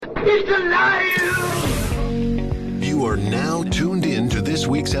It's alive! You are now tuned in to this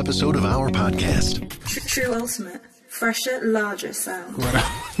week's episode of our podcast. True Ultimate. Fresher, larger sound.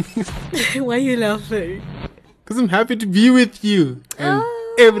 Why are you laughing? Because I'm happy to be with you and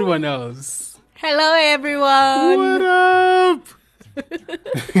everyone else. Hello, everyone. What up?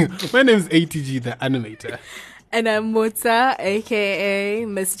 My name is ATG, the animator. And I'm Mota, a.k.a.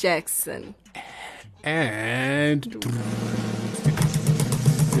 Miss Jackson. And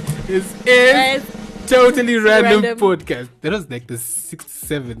this is Totally Random Podcast. That was like the 6th,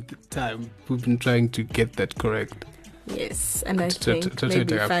 7th time we've been trying to get that correct. Yes, and I think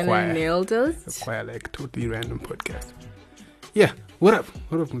maybe finally nailed it. Acquire like Totally Random Podcast. Yeah, what up?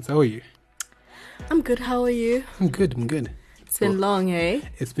 What up, Mota? How are you? I'm good, how are you? I'm good. It's been long, eh?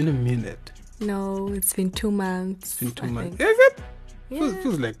 It's been a minute. No, it's been 2 months. It's been 2 months. Think. Is it? Yeah.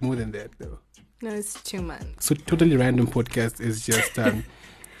 Feels like more than that, though. No, it's 2 months. So Totally Random Podcast is just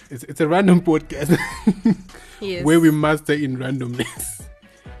it's a random podcast Yes. where we master in randomness.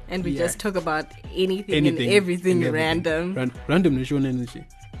 And we just talk about anything and everything random. Random nation energy.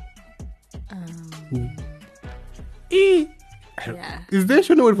 Yeah. Is there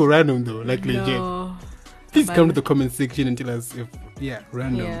a word for random though? Like legit. No. Please come to the comment section and tell us if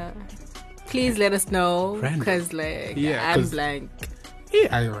random. Yeah. Please let us know. Random. Because I'm blank.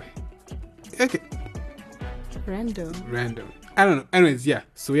 Yeah. Okay. Random. I don't know. Anyways, yeah.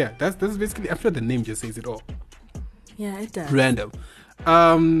 So yeah, that's basically, after the name just says it all. Yeah, it does. Random.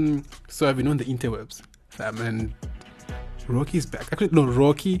 So I've been on the interwebs, and Rocky's back. Actually, no,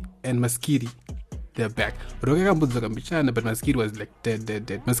 Rocky and Maskiri, they're back. Rocky Kambuza, but Maskiri was like dead.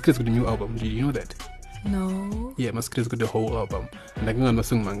 Maskiri's got a new album. Did you know that? No. Yeah, Maskiri's got the whole album. And like, no,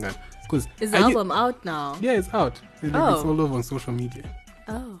 Masung Mangan. Is the album out now? Yeah, it's out. It's all over on social media.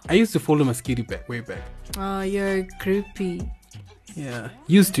 Oh. I used to follow Maskiri way back. Oh, you're a groupie. Yeah,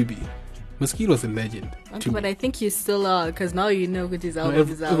 used to be. Maskiri was a legend. Okay, but I think you still are, because now you know what his album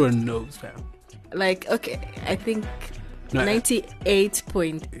is out. Everyone knows, fam. Like, okay, I think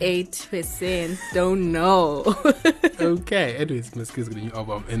 98.8% don't know. Okay, anyways, Maskiri's got a new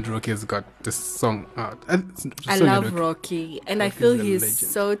album, and Rocky's got the song out. I love Rocky, and I feel he's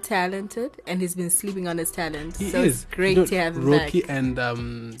so talented, and he's been sleeping on his talent. It's great to have him Rocky back. and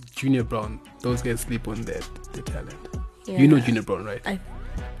Junior Brown, those guys sleep on their talent. Yeah. You know Junior Brown, right? I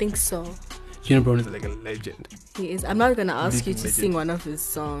think so. Junior Brown is like a legend. He is. I'm not gonna ask you to sing one of his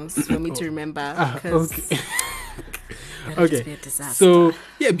songs for me to remember. Okay. Okay. So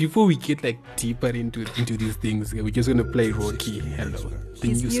yeah, before we get like deeper into these things, we're just gonna play Rocky Hello, the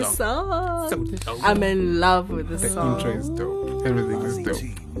His new song. So dope. I'm in love with the The song. intro is dope. Everything is dope.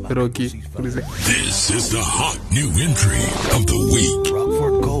 Rocky, what is it? This is the hot new entry of the week.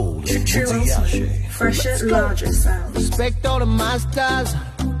 For gold. True Ultimate. Fresher, larger sound. Respect all the masters.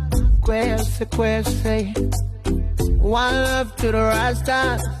 Quest. One love to the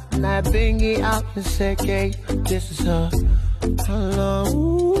Rastas. And I bring it out in second. This is her. Hello.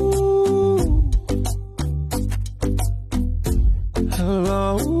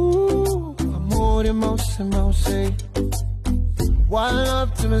 I'm more than most. One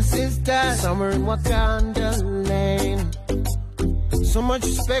love to my sister. Summer in Wakanda lane. So much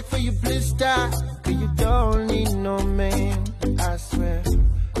respect for your blister. Cause you don't need no man. I swear.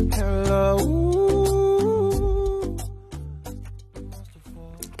 Hello.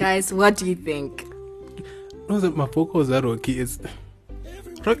 Guys, what do you think? No, my focus on Rocky is.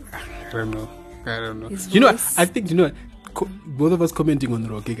 I don't know. His You know, voice? I think both of us commenting on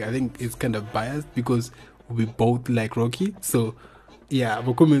Rocky, I think it's kind of biased because we both like Rocky. So yeah,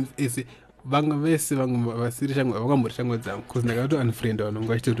 our comments is. You know yourself.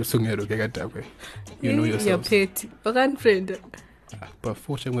 You're petty. Bagan friend. But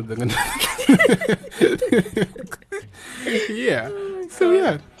yeah. So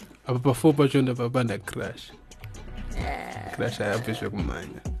yeah. Before Banda crash. Crash I have fish of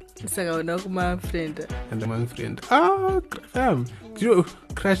mine. Saka unokuma friend. And the man friend. You know,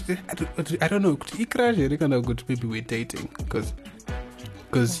 crash. I don't know. He crashed. They kind of good. Maybe we're dating because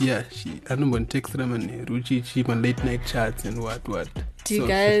yeah, I don't want to text them and Ruchi cheap and late night chats and what. Do you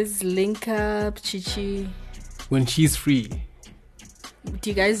guys link up, Chichi? When she's free. Do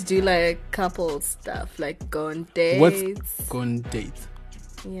you guys do like couple stuff, like go on dates? What's go on dates?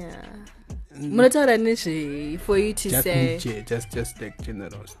 Yeah. For you to say. Just like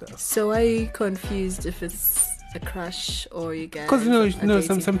general stuff. So why are you confused if it's a crush or you guys?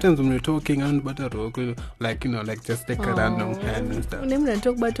 Because sometimes when we're talking and like just like a random hand and stuff.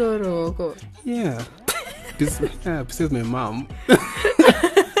 Talk about Yeah. This is my mom.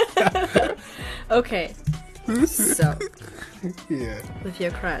 Okay. So Yeah. With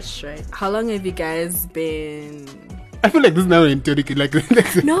your crush, right? How long have you guys been? I feel like this is now rhetoric. Like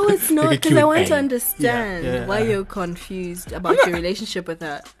no, it's not, because I want to Q&A. understand why you're confused about your relationship with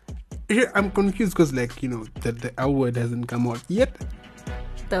her. Yeah, I'm confused because, like, you know, the L word hasn't come out yet.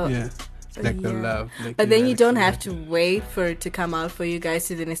 The love. Like, but then you don't have to wait for it to come out for you guys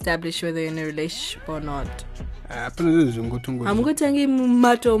to then establish whether you're in a relationship or not. Amugotangi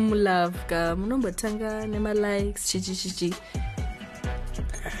mumato love ka munombatanga nema likes chichi.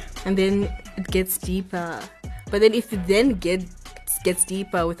 And then it gets deeper. But then if it then gets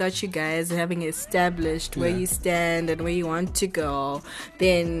deeper without you guys having established where you stand and where you want to go,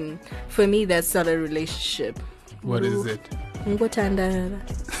 then for me that's not a relationship. What is it?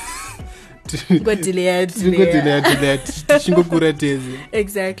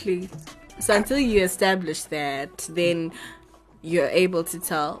 Exactly. So until you establish that, then you're able to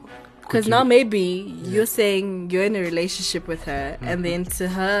tell. Because now maybe you're saying you're in a relationship with her, and then to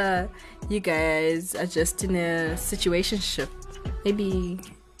her, you guys are just in a situationship. Maybe.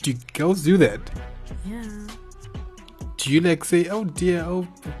 Do girls do that? Yeah. Do you like say, oh dear, oh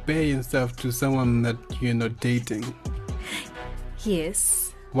babe and stuff to someone that you're not dating?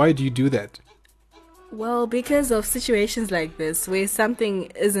 Yes. Why do you do that? Well, because of situations like this where something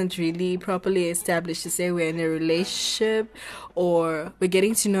isn't really properly established to say we're in a relationship or we're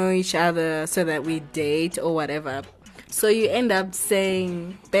getting to know each other so that we date or whatever. So you end up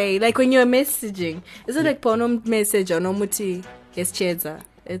saying, babe, like when you're messaging, is it like pono message or no muti? It's cheza.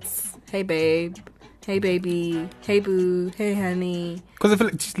 It's hey babe, hey baby, hey boo, hey honey. Because I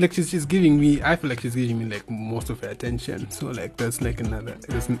feel like she's giving me, I feel like she's giving me like most of her attention. So like that's like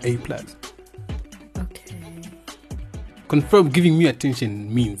that's an A+. Okay. Confirm giving me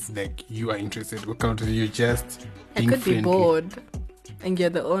attention means like you are interested. Or you're just being I could friendly. be bored and you're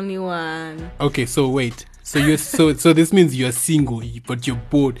the only one. Okay, so wait. So you're so this means you're single, but you're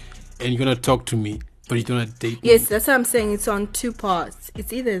bored and you're gonna talk to me, but you don't wanna date me. Yes, that's what I'm saying. It's on two parts.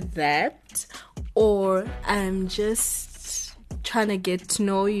 It's either that or I'm just trying to get to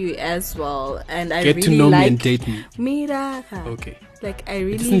know you as well. And I get really to know like me and date me. Mira. Okay. Like I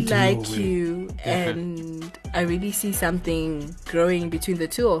really like know you and I really see something growing between the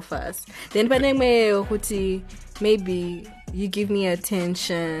two of us. Then maybe you give me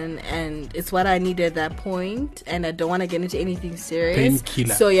attention and it's what I need at that point and I don't want to get into anything serious.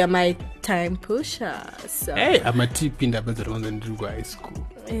 Painkiller. So you're my time pusher. So Hey, I'm a TP in the ones in high school.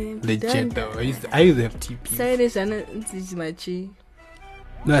 Legit though. I used to have TP.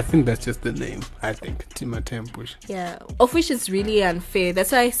 No, I think that's just the name. I think Tima Tempush. Yeah, of which is really unfair.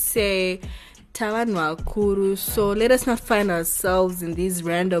 That's why I say Tawanwa Kuru. So let us not find ourselves in these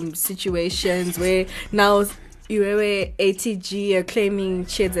random situations where now you ATG are claiming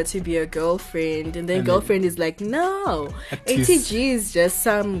Chedza to be your girlfriend, and then girlfriend is like, no, ATG is just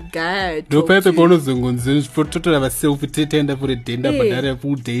some guy. No, for total have a selfie tender for a dinner, but that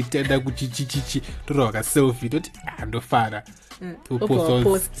full date tender kuchichichi to rock a selfie. Don't and the father.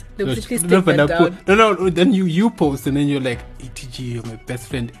 Post. No, then you post and then you're like, ATG, you're my best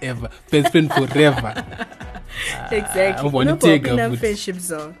friend ever, best friend forever. Exactly. I want to take a friendship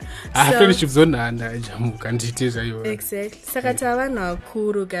zone. Friendship zone and can't exactly. Sakatawa na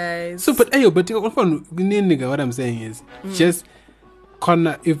kuru, guys. So, but what I'm saying is just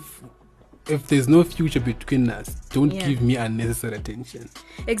corner if there's no future between us, don't give me unnecessary attention.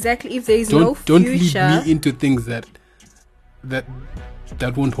 Exactly. If there is no future, don't lead me into things that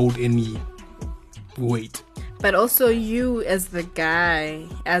won't hold any weight. But also you as the guy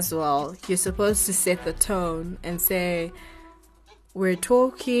as well, you're supposed to set the tone and say, we're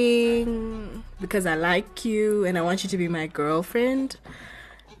talking because I like you and I want you to be my girlfriend,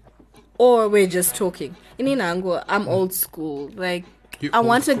 or we're just talking. In Inango, I'm old school. Like, I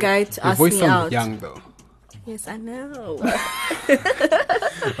want a guy to ask me out. Your voice sounds young though. Yes, I know.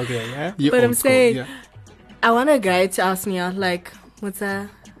 Okay, yeah. But I'm saying, I want a guy to ask me out, like, what's that?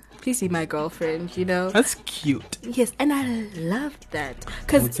 Please be my girlfriend, you know? That's cute. Yes, and I love that.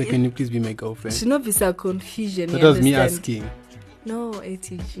 Cause can you please be my girlfriend? Should not be some confusion. That was me asking. No,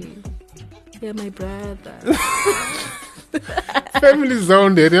 ATG. You're my brother. Family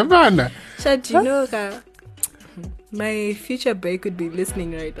sounded, Shad, you know, my future bae could be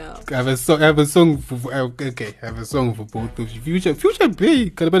listening right now. I have a song for both of you. Future bae,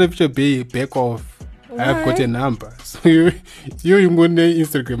 future bae, back off. Why? I have got a number. So you're on the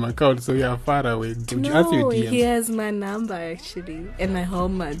Instagram account, so you're far away. Would you ask your DMs? He has my number actually and my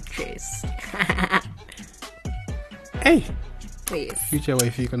home address. Hey. Yes. Future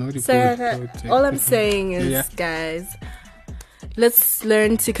wife, you can already all I'm saying is, guys, let's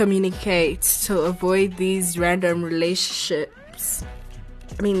learn to communicate to avoid these random relationships.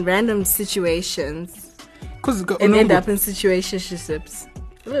 I mean, random situations. And end up in situationships.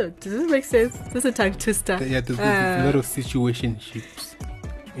 Look, does this make sense? This is a tongue twister. Yeah, there's a lot of situationships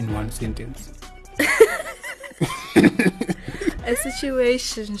in one sentence. A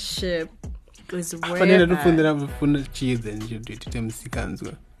situationship is where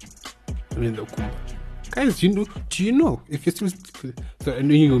guys, do you know if you're still, so I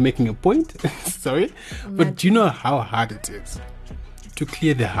know you were making a point, sorry, but do you know how hard it is to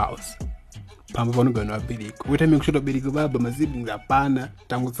clear the house? Pamba vanogona vabereki weta make sure vabereki vabva masiblings hapana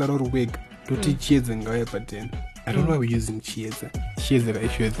tangotsara uri wega toti chiedza ngauya patena. I don't know why we're using chiedza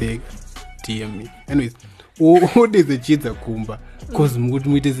if you're there, DM me. Anyways, what is the chiedza kumba cause mukuti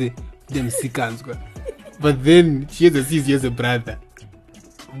muite se demsikanzwa, but then chiedza sees you as a brother.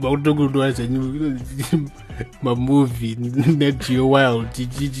 My movie Net Geo Wild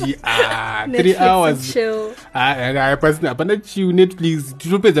GG 3 hours chill. I personally apana chill Netflix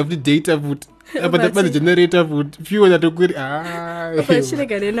tunopedza after data food apana generator food few that kwiri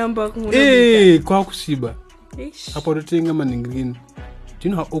Bashireka number kumuna kwa kushiba apo totenga maningini. Do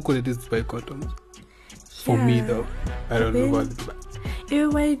you know how awkward it is to buy condoms? For me though, I don't know about it.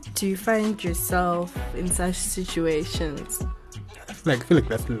 Why do you find yourself in such situations? I feel like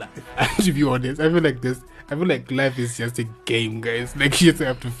that's life. To be honest, I feel like life is just a game, guys. Like you just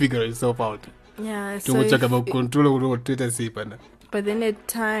have to figure yourself out. Yeah. Don't talk about control or Twitter say, but then at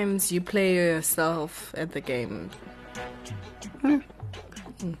times you play yourself at the game. Okay.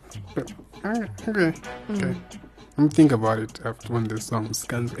 Let me think about it after one of the songs.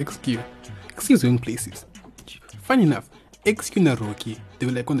 XQ going places. Funny enough, XQ and Rocky, they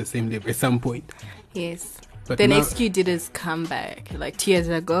were like on the same level at some point. Yes. But then now, XQ did his comeback like 2 years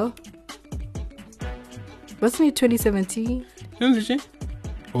ago. Wasn't it 2017?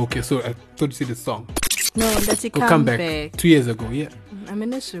 Okay, so I thought you said the song. No, that's a comeback 2 years ago, yeah. I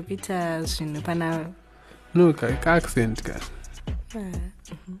mean, it's a bit no, accent.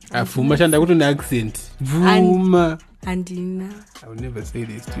 Vuma shanda kuti an accent. Vuma. Andina. I will never say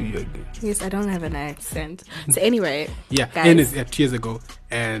this to you again. Yes, I don't have an accent. So anyway, yeah, guys. And it's 2 years ago,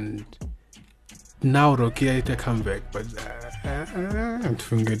 and now Rocky had a comeback, but I'm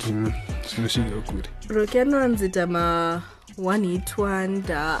forgetting. Rocky anonzita ma one hit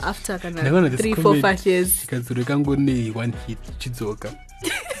wonder after kana 3, 4, 5 years. Because one hit chidzoka.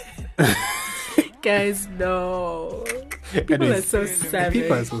 Guys, no. People are so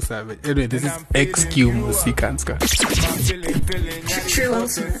savage. Anyway, this is XQ Musikanska. True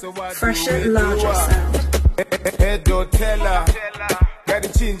ultimate, fresher, larger sound. Edo Tella, got the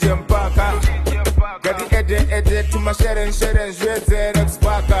change and baka, got the edit to my sharing, red X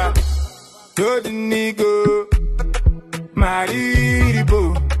baka. To the nigga,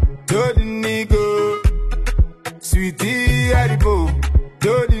 Maribo, to the nigga, sweetie Aribo,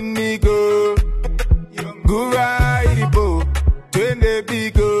 to the nigga, Gura Iribo, to the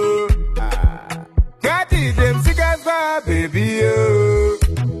bigo. Got it, them cigars, baby, oh.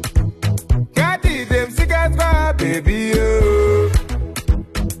 Got it, them cigars, baby, oh.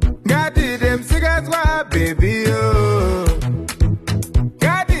 Got it, them cigars, baby, oh.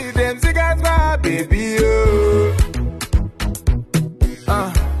 Got it, them cigars, baby, oh.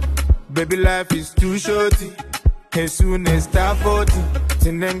 Baby, life is too shorty. As soon as start 40,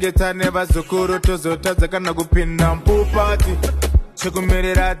 Tinengeta never Sokoro Tozota Zakana go pin and pool party.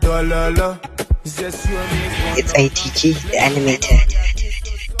 Chocomerera dollar. It's ATG, the animator.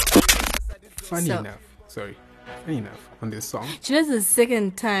 Funny enough, on this song. She knows the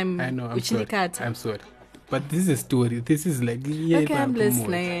second time. I know, I'm sorry. But this is a story. This is like, okay, I'm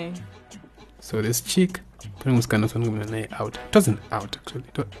listening. So this chick, was kind of out. It wasn't out actually.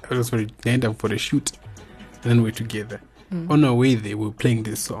 It was they ended up for a shoot. And then we're together. On our way there, we were playing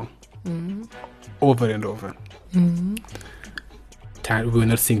this song over and over. We were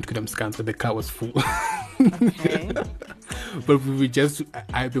not singing to them scans, so the car was full. Okay. But we were just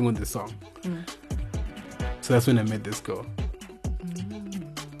hyping on the song. So that's when I met this girl.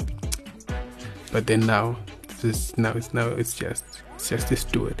 But then now it's just this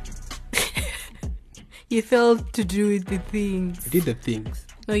dude. You failed to do the things. I did the things.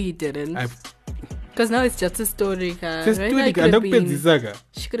 No, you didn't. Because now it's just a story. She could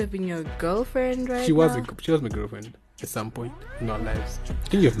have been your girlfriend, right? She was my girlfriend at some point in our lives. I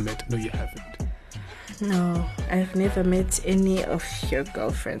think you've met. No, you haven't. No, I've never met any of your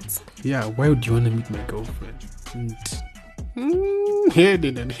girlfriends. Yeah, why would you want to meet my girlfriend?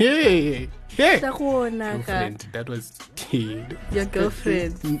 Hey. Girlfriend. That was your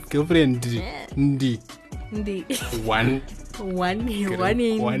girlfriend. Girlfriend. Ndi. Ndi. One. One year.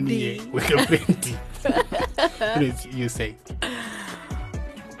 with a plenty. You say.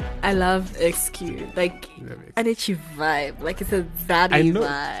 I love XQ. Like, an itchy vibe. Like, it's a zaddy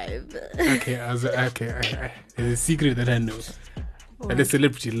vibe. Okay, there's a secret that I know. That the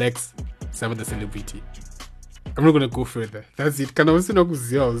celebrity likes some of the celebrity. I'm not going to go further. That's it. I'm just going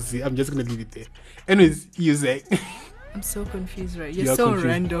to leave it there. Anyways, you say. I'm so confused, right? You're so confused.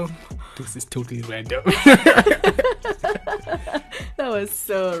 Random. This is totally random. That was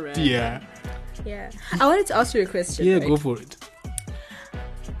so random. Yeah. I wanted to ask you a question. Yeah, right? go for it.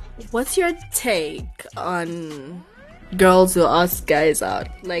 What's your take on girls who ask guys out?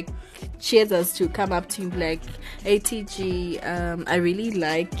 Like, cheers us to come up to you like, hey TG, I really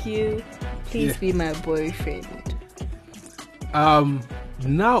like you. Please be my boyfriend.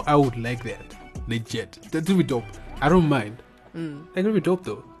 Now I would like that. Legit. That would be dope. I don't mind. That would be dope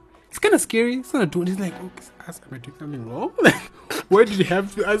though. It's kind of scary. It's not doing. It's like, am I doing something wrong? Why did you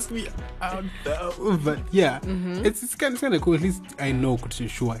have to ask me out? But yeah, it's kind of cool. At least I know for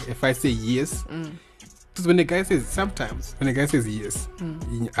sure if I say yes. Because when a guy says yes,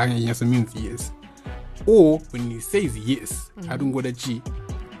 yes means yes. Or when he says yes, I don't go to G.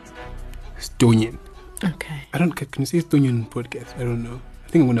 Estonian. Okay. I don't. Can you say Estonian podcast? I don't know. I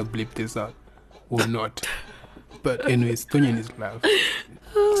think I'm gonna bleep this out or not. But anyway, Estonian is love.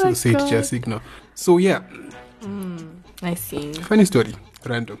 So say it, just ignore. So yeah. I see. Funny story.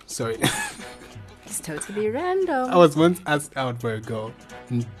 Random. Sorry. It's totally random. I was once asked out by a girl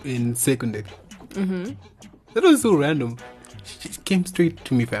in secondary. That was so random. She came straight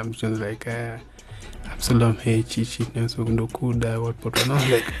to me, fam. She was like, Absalom, hey, Chichi, what. And I was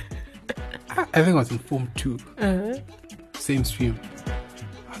like, I think I was in Form 2. Same stream.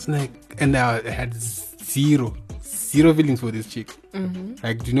 I was like, and I had zero feelings for this chick.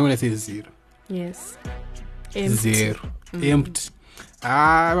 Like, do you know when I say zero? Yes. Empty. Zero. Empty. No.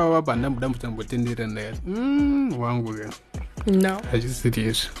 I just said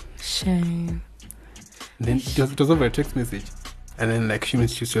yes. Shame. And then it was over a text message. And then like she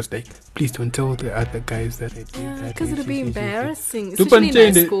was just like, please don't tell the other guys that I did that. Because it'll be embarrassing. Especially in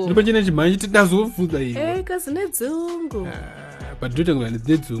high school. Because but do you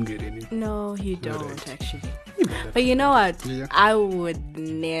No, you don't actually. But you know what? Yeah. I would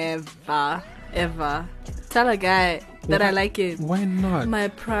never, ever tell a guy that I like it. Why not? My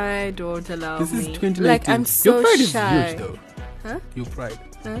pride won't allow me. This is 2019. Like, I'm so Your pride shy. is huge though. Huh? Your pride.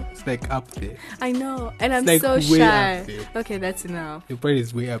 Huh? It's like up there. I know. And I'm like so way shy. Up there. Okay, that's enough. Your pride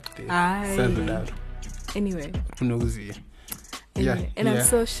is way up there. Anyway. Who knows you? Anyway. And I'm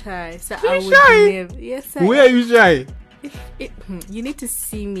so shy. So You're I would shy? never. Yes, I Where are you shy? You need to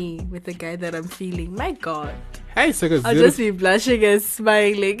see me with the guy that I'm feeling. My God. Hey, so I'll just be blushing and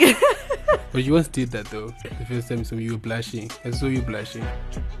smiling. But you once did that though. The first time you were blushing. I saw you blushing.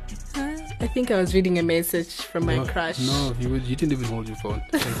 I think I was reading a message from my crush. No, you didn't even hold your phone.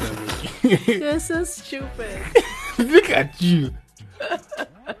 You're so stupid. Look at you.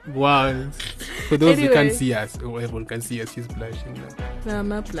 Wow. For those who can't see us, or everyone can see us, he's blushing now. No, I'm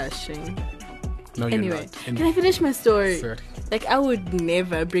not blushing. No, you're anyway, not. Can I finish my story? Sorry. Like, I would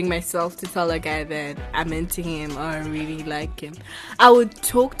never bring myself to tell a guy that I'm into him or I really like him. I would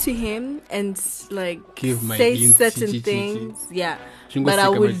talk to him and like say certain things. Yeah. But I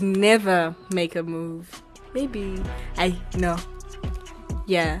would never make a move. Maybe no.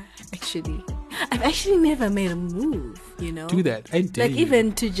 Yeah, actually. I've actually never made a move, you know? Do that. I dare like, you.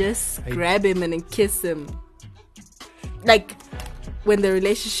 even to just grab him and then kiss him. Like, when the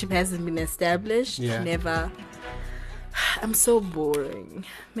relationship hasn't been established, never. I'm so boring.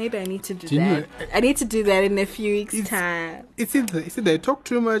 Maybe I need to do that. I need to do that in a few weeks' time. It's either I talk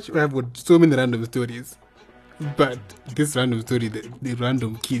too much or I have got so many random stories. But this random story, the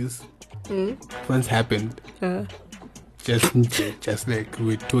random kiss, once happened. Just like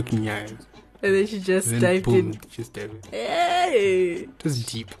we're talking eyes. And then she just dived in. Just dived in. Hey! It was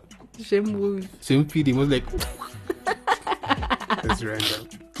deep. Same feeling was like. That's random.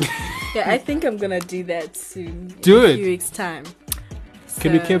 Yeah, I think I'm gonna do that soon. Do in it. A few weeks' time.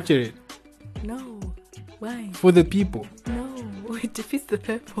 Can you capture it? No. Why? For the people. No, it defeats the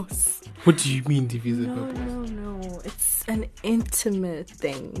purpose. What do you mean defeats the purpose? No. It's an intimate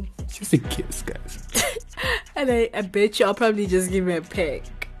thing. Just a kiss, guys. And I bet you I'll probably just give me a peck.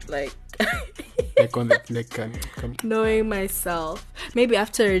 Like on the neck. Knowing myself. Maybe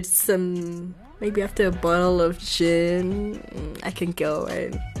after a bottle of gin, I can go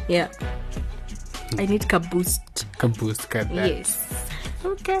and I need Kaboost. Cut that. Yes.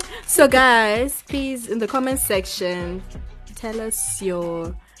 Okay. So guys, please in the comment section tell us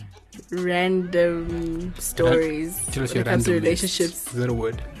your random stories Tell us when your it comes to randomist. relationships. Is that a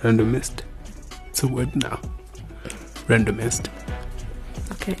word? Randomist. It's a word now. Randomist.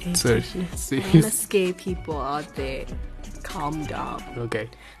 Okay, Sorry. NSK people out there, calm down. Okay.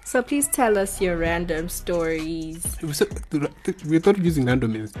 So please tell us your random stories. We thought of using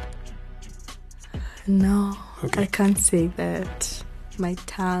randomist. No, Okay. I can't say that. My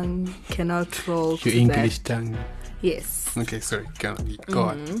tongue cannot roll to Your English that. tongue. Yes. Okay, sorry. Go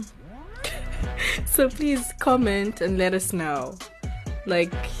on. So please comment and let us know.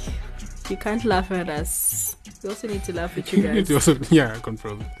 Like, you can't laugh at us. We also need to laugh at you guys. Yeah,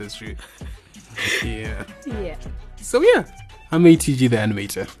 confirm. That's true. Yeah. Yeah. So yeah, I'm ATG the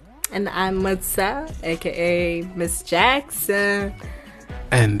animator. And I'm Matsa, aka Miss Jackson.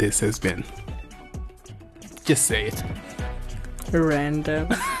 And this has been... Just say it. Random.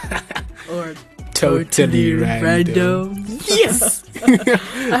 Or Totally random. Yes!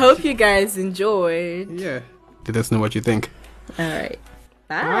 I hope you guys enjoyed. Yeah. Let us know what you think. Alright.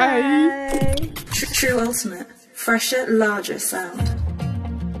 Bye. Bye. True Ultimate. Fresher, larger sound.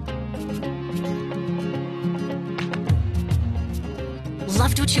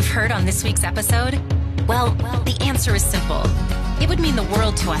 Loved what you've heard on this week's episode? Well, the answer is simple. It would mean the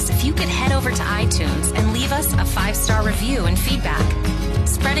world to us if you could head over to iTunes and leave us a 5-star review and feedback.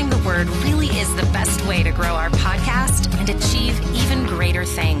 Spreading the word really is the best way to grow our podcast and achieve even greater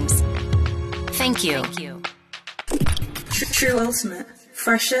things. Thank you. True Ultimate.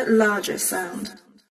 Fresher, larger sound.